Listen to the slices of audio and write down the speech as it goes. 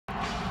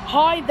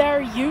Hi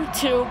there,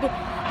 YouTube.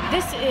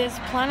 This is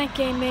Planet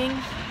Gaming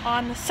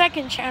on the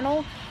second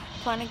channel,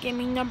 Planet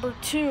Gaming number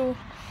 2,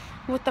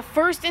 with the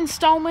first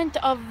installment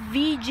of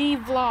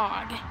VG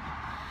Vlog.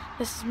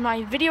 This is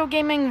my video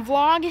gaming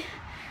vlog.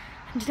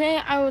 Today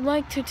I would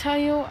like to tell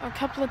you a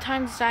couple of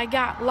times I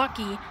got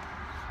lucky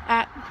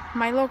at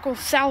my local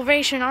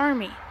Salvation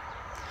Army.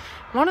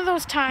 One of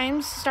those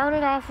times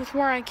started off with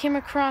where I came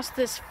across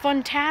this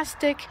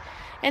fantastic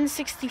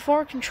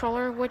N64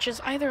 controller, which is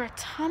either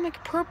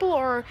Atomic Purple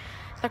or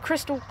the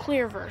Crystal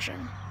Clear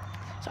version.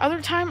 So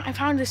other time I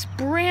found this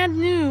brand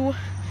new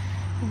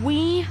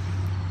Wii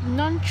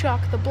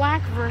Nunchuck, the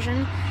black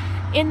version,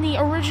 in the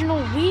original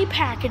Wii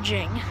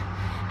packaging.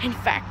 In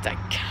fact, I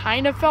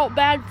kind of felt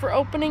bad for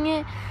opening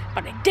it,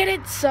 but I did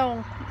it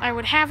so I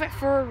would have it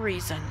for a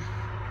reason.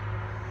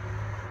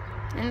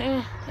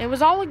 And it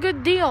was all a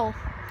good deal.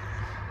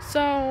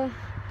 So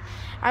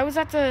I was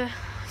at the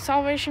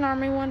Salvation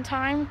Army one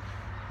time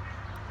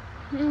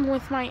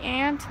with my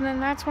aunt, and then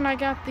that's when I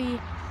got the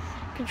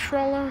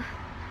controller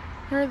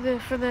for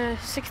the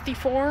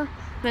 64,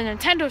 the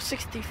Nintendo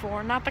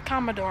 64, not the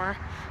Commodore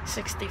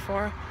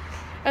 64.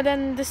 And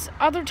then this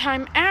other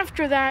time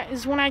after that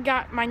is when I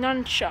got my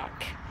nunchuck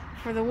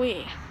for the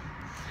Wii.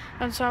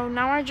 And so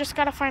now I just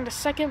gotta find a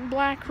second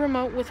black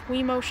remote with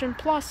Wii Motion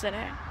Plus in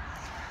it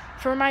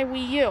for my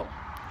Wii U.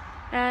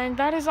 And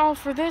that is all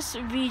for this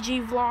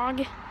VG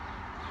vlog.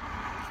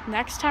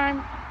 Next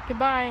time,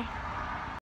 goodbye.